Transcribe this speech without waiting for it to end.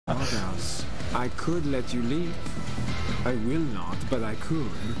orders. I could let you leave. I will not, but I could.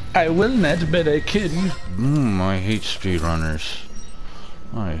 I will not, but I could. I hate speedrunners.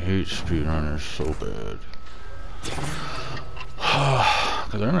 I hate speedrunners so bad.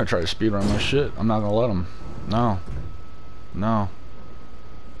 Because they're gonna try to speedrun my shit. I'm not gonna let them. No. No.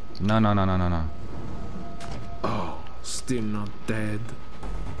 No, no, no, no, no, no. Oh, still not dead.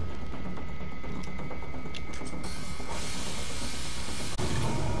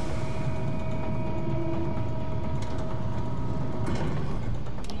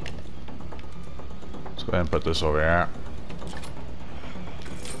 Let's go ahead and put this over here.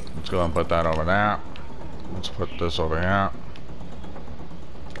 Let's go ahead and put that over there. Let's put this over here.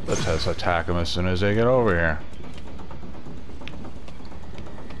 Let's just attack them as soon as they get over here.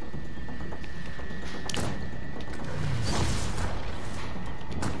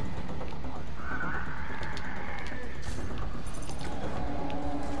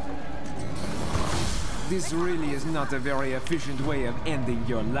 This really is not a very efficient way of ending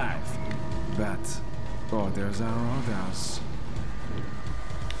your life. But orders are orders.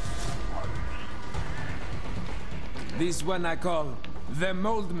 This one I call the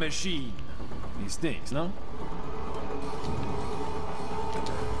mold machine. He stinks, no?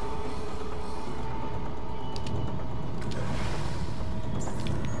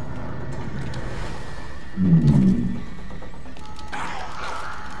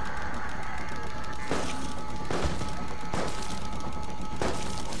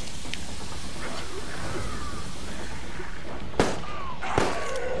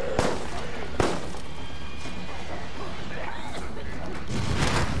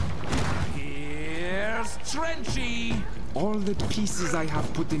 Trenchy! All the pieces I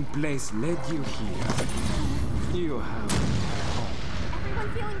have put in place led you here. You have... Everyone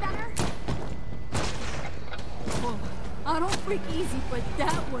feeling better? Whoa, I don't freak easy, but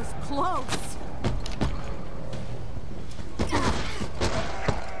that was close.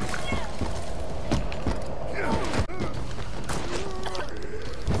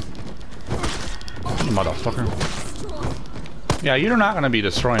 Motherfucker. Yeah, you're not gonna be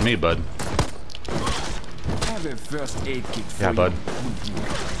destroying me, bud. A first aid kit for yeah, bud.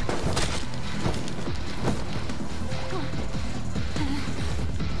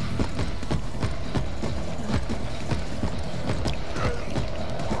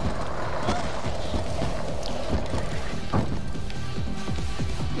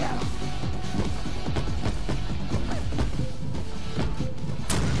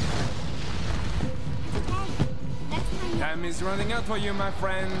 Time is running out for you, my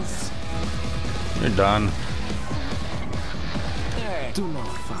friends. You're done. Do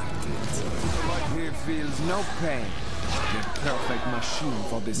not fight it. He feels no pain. The perfect machine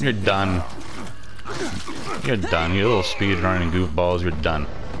for this. You're done. You're done. You little speedrunning goofballs. You're done.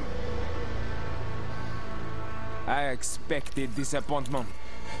 I expected disappointment,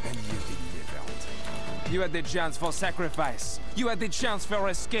 and you delivered. You had the chance for sacrifice. You had the chance for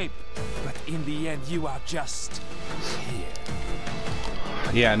escape. But in the end, you are just here.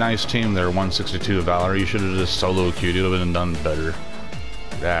 Yeah, nice team there, 162 Valor. You should have just solo queued. You'd have been done better.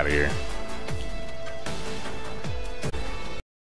 Get out of here.